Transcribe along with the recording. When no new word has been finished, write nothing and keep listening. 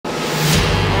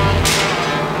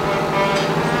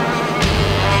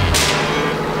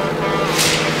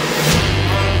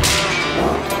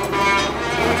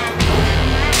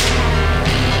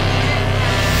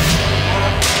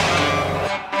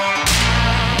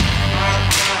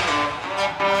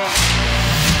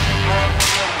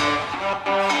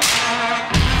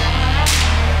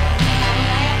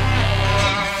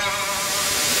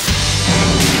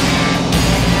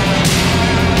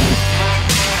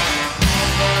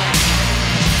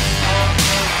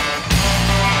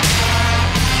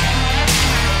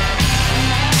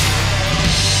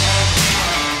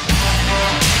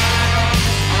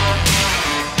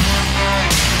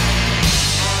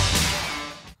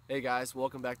guys,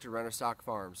 welcome back to Renter Stock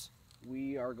Farms.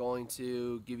 We are going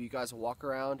to give you guys a walk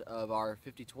around of our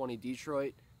 5020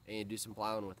 Detroit and do some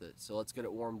plowing with it. So let's get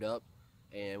it warmed up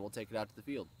and we'll take it out to the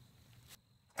field.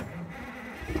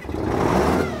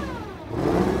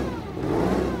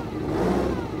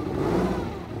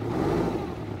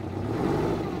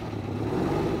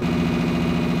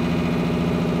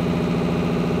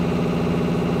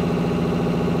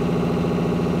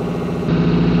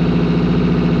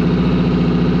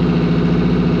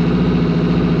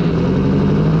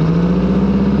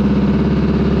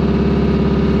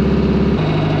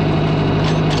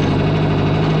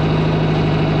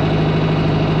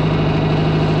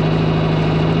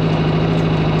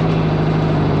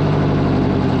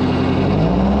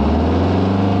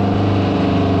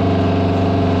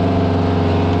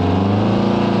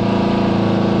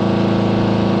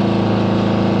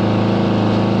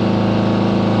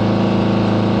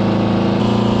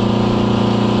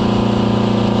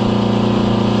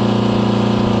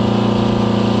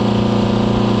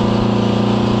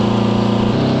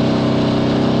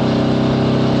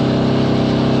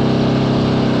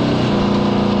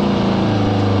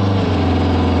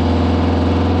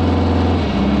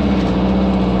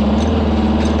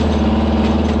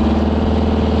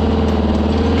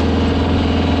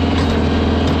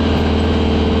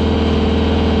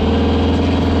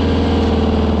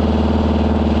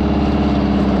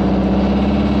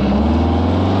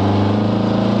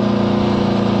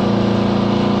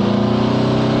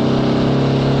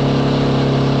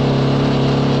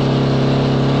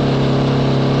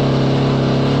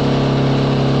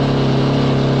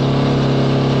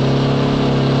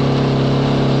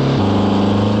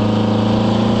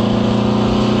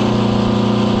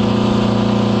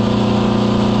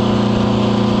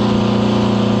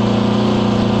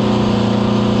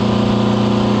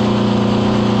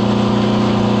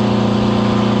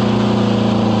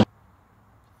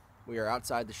 We are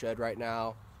outside the shed right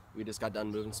now. We just got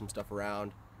done moving some stuff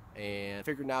around and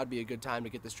figured now would be a good time to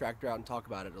get this tractor out and talk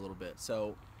about it a little bit.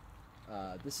 So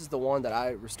this is the one that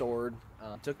I restored.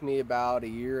 It took me about a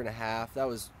year and a half. That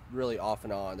was really off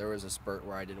and on. There was a spurt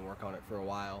where I didn't work on it for a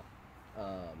while.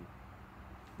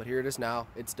 But here it is now.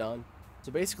 It's done.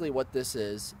 So basically what this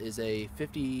is a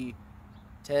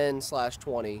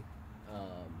 5010/20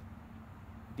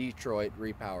 Detroit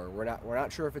Repower. We're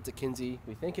not sure if it's a Kinsey.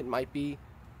 We think it might be.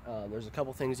 There's a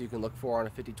couple things you can look for on a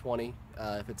 5020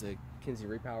 if it's a Kinsey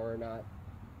Repower or not.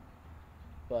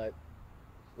 But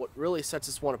what really sets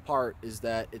this one apart is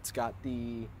that it's got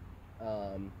the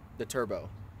turbo.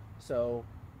 So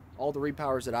all the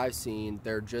Repowers that I've seen,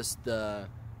 they're just the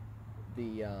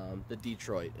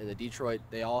Detroit, and the Detroit,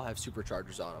 they all have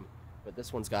superchargers on them, but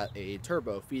this one's got a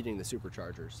turbo feeding the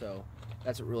supercharger. So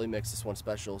that's what really makes this one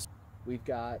special. We've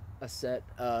got a set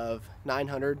of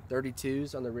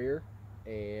 932s on the rear,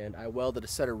 and I welded a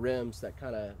set of rims that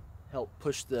kind of help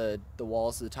push the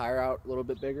walls of the tire out a little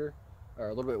bit bigger or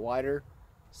a little bit wider,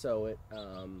 so it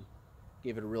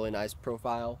gave it a really nice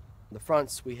profile. On the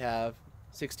fronts we have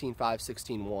 16.5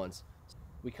 16.1s.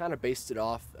 We kind of based it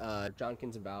off John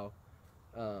Kinzenbaugh.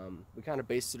 We kind of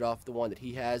based it off the one that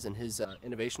he has in his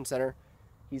innovation center.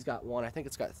 He's got one, I think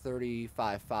it's got 35.5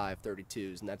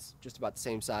 32s, and that's just about the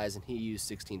same size, and he used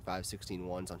 16.5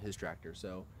 16.1s on his tractor.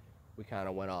 So we kind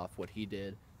of went off what he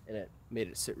did, and it made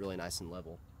it sit really nice and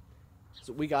level.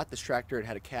 So we got this tractor, it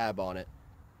had a cab on it.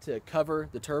 To cover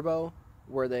the turbo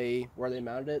where they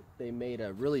mounted it, they made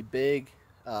a really big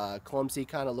clumsy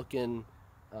kind of looking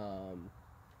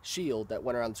shield that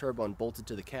went around the turbo and bolted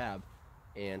to the cab.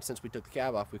 And since we took the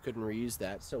cab off, we couldn't reuse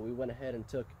that, so we went ahead and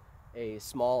took a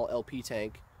small LP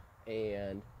tank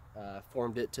and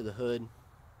formed it to the hood,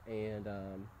 and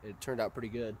it turned out pretty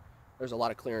good. There's a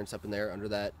lot of clearance up in there under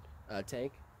that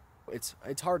tank. It's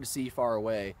hard to see far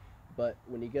away, but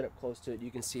when you get up close to it,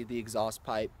 you can see the exhaust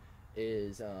pipe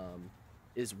is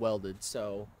welded.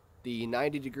 So the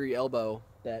 90-degree elbow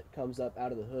that comes up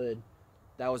out of the hood,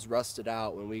 that was rusted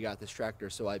out when we got this tractor.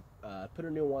 So I put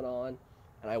a new one on,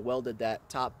 and I welded that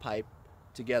top pipe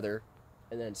together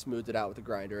and then smoothed it out with a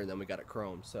grinder, and then we got it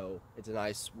chrome. So it's a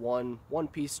nice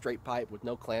one-piece straight pipe with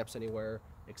no clamps anywhere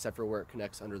except for where it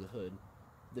connects under the hood.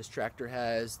 This tractor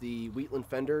has the Wheatland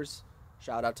fenders.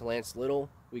 Shout out to Lance Little.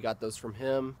 We got those from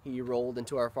him. He rolled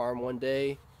into our farm one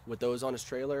day with those on his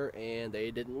trailer, and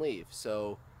they didn't leave.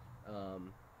 So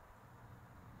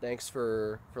thanks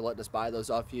for letting us buy those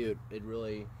off you. It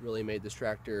really made this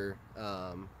tractor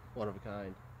one of a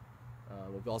kind.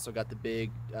 We've also got the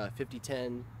big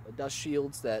 5010 dust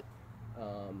shields that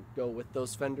go with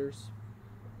those fenders,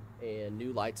 and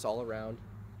new lights all around.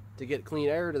 To get clean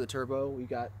air to the turbo, we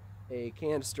got a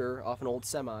canister off an old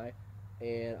semi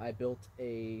and I built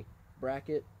a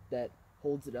bracket that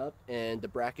holds it up, and the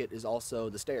bracket is also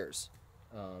the stairs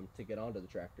to get onto the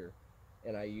tractor.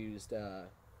 And I used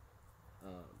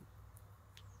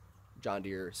John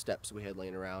Deere steps we had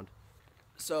laying around.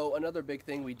 So another big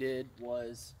thing we did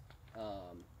was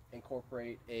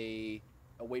incorporate a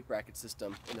weight bracket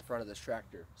system in the front of this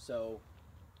tractor. So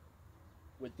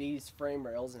with these frame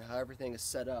rails and how everything is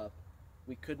set up,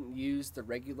 we couldn't use the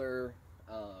regular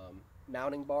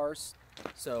mounting bars.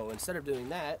 So instead of doing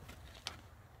that,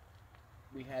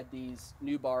 we had these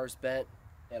new bars bent,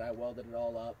 and I welded it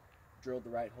all up, drilled the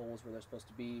right holes where they're supposed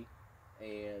to be,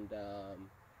 and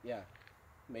yeah,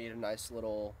 made a nice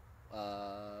little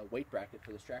weight bracket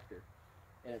for this tractor.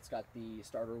 And it's got the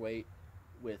starter weight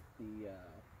with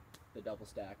the double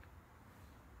stack.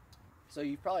 So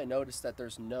you've probably noticed that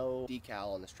there's no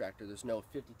decal on this tractor. There's no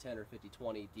 5010 or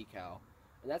 5020 decal,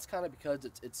 and that's kind of because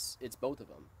it's both of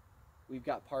them. We've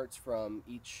got parts from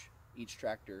each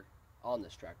tractor on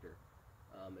this tractor.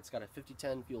 It's got a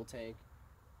 5010 fuel tank,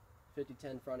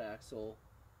 5010 front axle,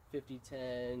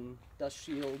 5010 dust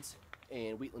shields,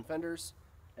 and Wheatland fenders,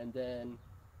 and then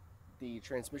the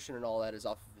transmission and all that is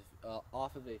off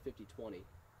of a 5020.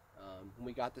 When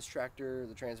we got this tractor,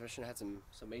 the transmission had some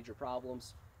major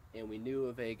problems, and we knew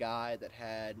of a guy that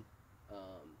had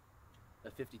a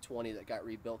 5020 that got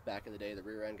rebuilt back in the day. The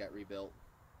rear end got rebuilt.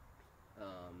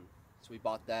 So we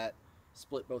bought that,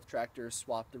 split both tractors,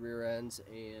 swapped the rear ends,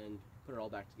 and put it all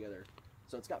back together.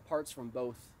 So it's got parts from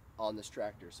both on this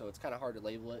tractor, so it's kind of hard to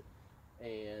label it,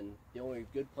 and the only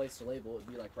good place to label it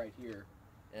would be like right here,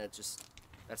 and it just,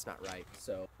 that's not right.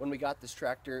 So when we got this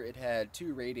tractor, it had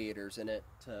 2 radiators in it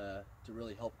to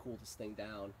really help cool this thing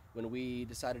down. When we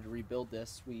decided to rebuild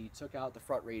this, we took out the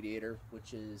front radiator,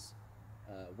 which is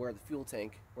where the fuel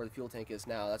tank is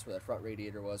now. That's where that front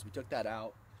radiator was. We took that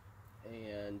out,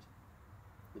 and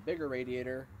the bigger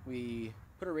radiator, we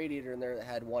put a radiator in there that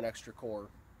had 1 extra core.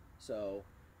 So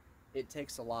it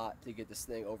takes a lot to get this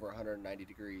thing over 190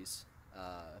 degrees.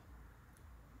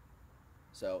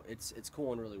 So it's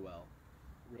cooling really well.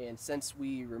 And since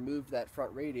we removed that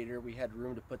front radiator, we had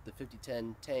room to put the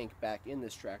 5010 tank back in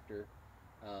this tractor.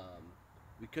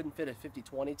 We couldn't fit a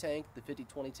 5020 tank. The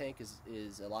 5020 tank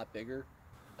is a lot bigger.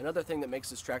 Another thing that makes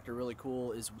this tractor really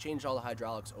cool is we changed all the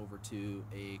hydraulics over to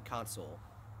a console.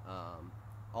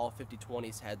 All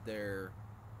 5020s had their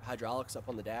hydraulics up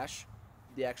on the dash.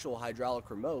 The actual hydraulic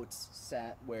remotes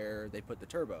sat where they put the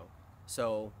turbo.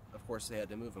 So of course they had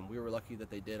to move them. We were lucky that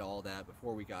they did all that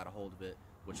before we got a hold of it,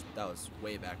 which that was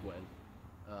way back when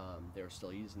they were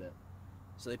still using it.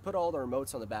 So they put all the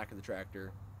remotes on the back of the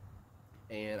tractor,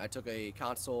 and I took a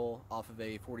console off of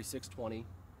a 4620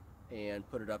 and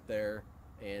put it up there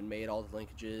and made all the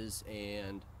linkages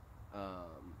and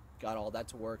got all that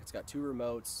to work. It's got 2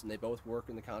 remotes, and they both work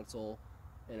in the console,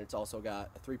 and it's also got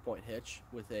a 3-point hitch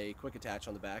with a quick attach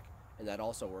on the back, and that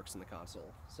also works in the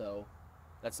console. So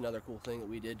that's another cool thing that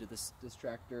we did to this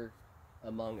tractor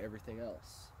among everything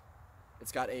else.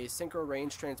 It's got a synchro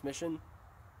range transmission.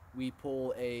 We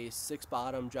pull a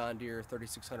 6-bottom John Deere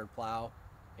 3600 plow,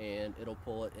 and it'll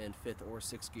pull it in 5th or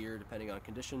 6th gear depending on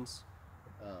conditions.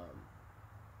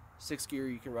 6th gear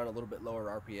you can run a little bit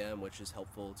lower RPM, which is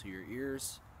helpful to your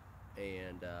ears,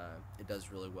 and it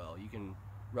does really well. You can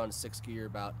run 6th gear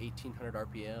about 1800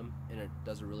 RPM, and it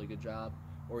does a really good job,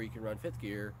 or you can run 5th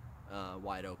gear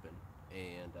wide open,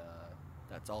 and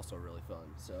that's also really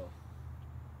fun. So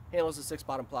handles the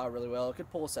 6-bottom plow really well. It could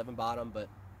pull a 7-bottom, but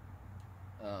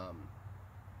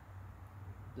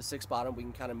the 6-bottom we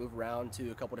can kind of move around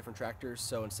to a couple different tractors.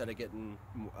 So instead of getting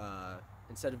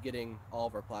all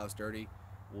of our plows dirty,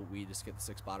 we just get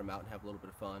the 6-bottom out and have a little bit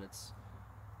of fun.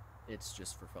 It's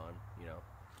just for fun, you know.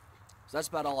 So that's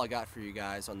about all I got for you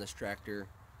guys on this tractor.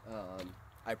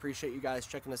 I appreciate you guys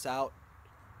checking us out.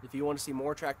 If you want to see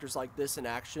more tractors like this in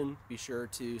action, be sure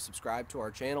to subscribe to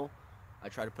our channel. I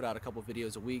try to put out a couple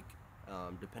videos a week,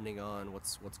 depending on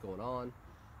what's going on.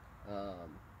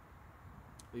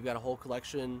 We've got a whole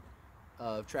collection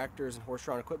of tractors and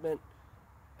horse-drawn equipment.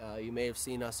 You may have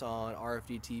seen us on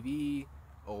RFD TV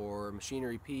or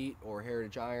Machinery Pete or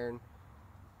Heritage Iron.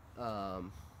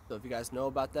 So if you guys know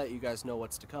about that, you guys know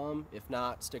what's to come. If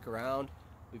not, stick around.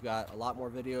 We've got a lot more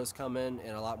videos coming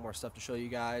and a lot more stuff to show you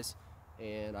guys.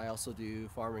 And I also do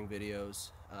farming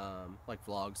videos, like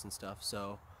vlogs and stuff.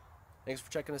 So thanks for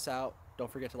checking us out.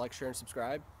 Don't forget to like, share, and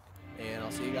subscribe. And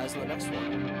I'll see you guys in the next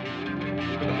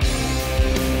one.